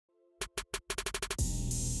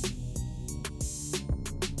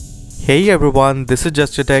Hey everyone, this is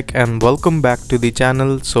Justatech and welcome back to the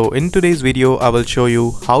channel. So in today's video I will show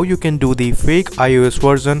you how you can do the fake iOS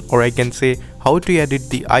version, or I can say how to edit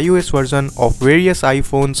the iOS version of various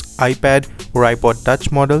iPhones, iPad or iPod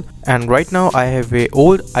touch model. And right now I have a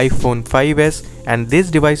old iPhone 5s and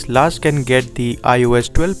this device last can get the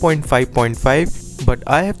iOS 12.5.5, but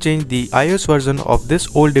I have changed the iOS version of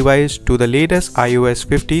this old device to the latest iOS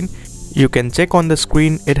 15. You can check on the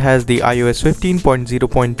screen, it has the iOS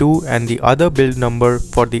 15.0.2 and the other build number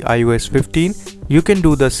for the iOS 15. You can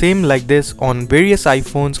do the same like this on various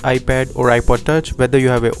iPhones, iPad or iPod touch, whether you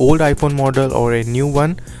have an old iPhone model or a new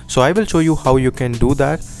one. So I will show you how you can do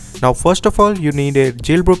that. Now first of all, you need a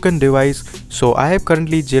jailbroken device. So I have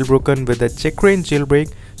currently jailbroken with a checkrange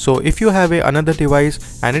jailbreak. So if you have another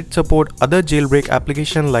device and it support other jailbreak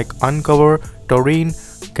application like Uncover, Taurine,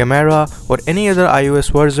 Camera or any other iOS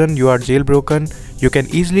version you are jailbroken, you can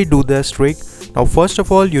easily do this trick. Now first of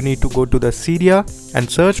all, you need to go to the Cydia and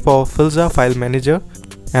search for Filza file manager,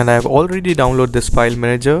 and I have already downloaded this file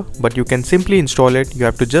manager, but you can simply install it. You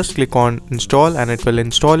have to just click on install and it will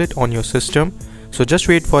install it on your system. So just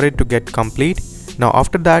wait for it to get complete. Now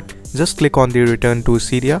after that, just click on the return to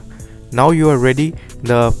Cydia. Now you are ready,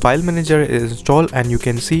 the file manager is installed and you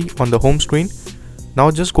can see on the home screen. Now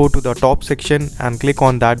just go to the top section and click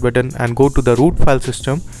on that button and go to the root file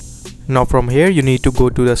system. Now from here you need to go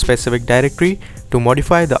to the specific directory to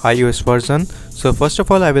modify the iOS version. So first of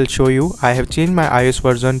all I will show you, I have changed my iOS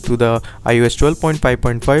version to the iOS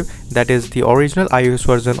 12.5.5, that is the original iOS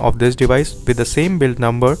version of this device with the same build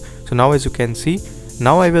number. So now as you can see,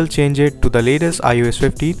 now I will change it to the latest iOS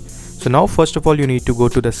 15. So now first of all you need to go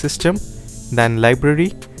to the system, then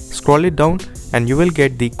library, scroll it down and you will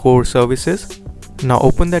get the core services. Now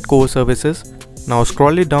open that core services. Now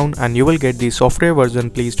scroll it down and you will get the software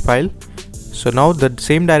version pleased file. So now the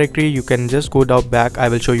same directory you can just go down back. I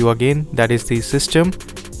will show you again, that is the system,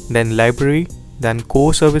 then library, then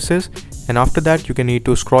core services, and after that you can need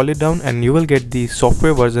to scroll it down and you will get the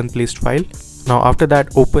software version pleased file. Now after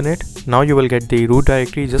that open it. Now you will get the root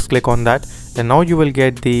directory, just click on that and now you will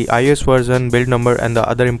get the iOS version, build number and the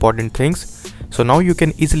other important things. So now you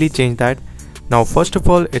can easily change that. Now first of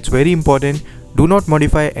all, it's very important, do not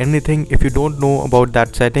modify anything if you don't know about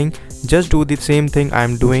that setting. Just do the same thing I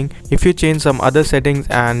am doing. If you change some other settings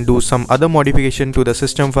and do some other modification to the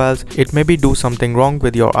system files, it may be do something wrong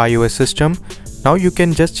with your iOS system. Now you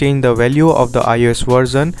can just change the value of the iOS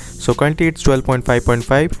version. So currently it's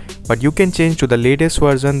 12.5.5, but you can change to the latest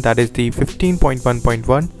version, that is the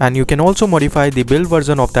 15.1.1, and you can also modify the build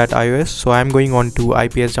version of that iOS. So I am going on to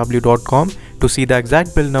ipsw.com to see the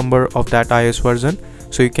exact build number of that iOS version.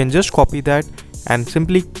 So you can just copy that and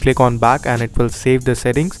simply click on back and it will save the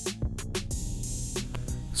settings.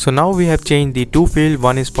 So now we have changed the two fields,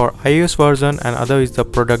 one is for iOS version and other is the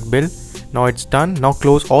product build. Now it's done. Now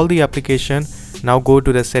close all the application. Now go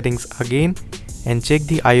to the settings again and check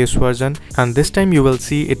the iOS version, and this time you will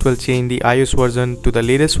see it will change the iOS version to the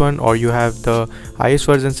latest one, or you have the iOS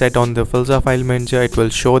version set on the Filza file manager, it will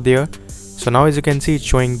show there. So now as you can see, it's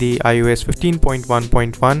showing the iOS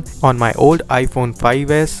 15.1.1 on my old iPhone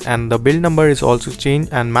 5s, and the build number is also changed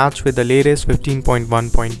and matched with the latest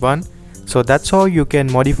 15.1.1. So that's how you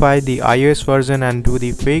can modify the iOS version and do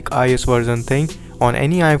the fake iOS version thing on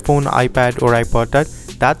any iPhone, iPad or iPod touch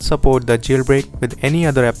that support the jailbreak with any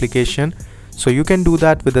other application. So you can do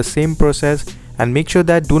that with the same process, and make sure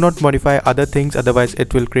that do not modify other things, otherwise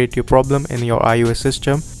it will create a problem in your iOS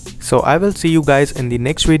system. So I will see you guys in the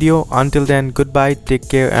next video. Until then, goodbye, take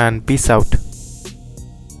care and peace out.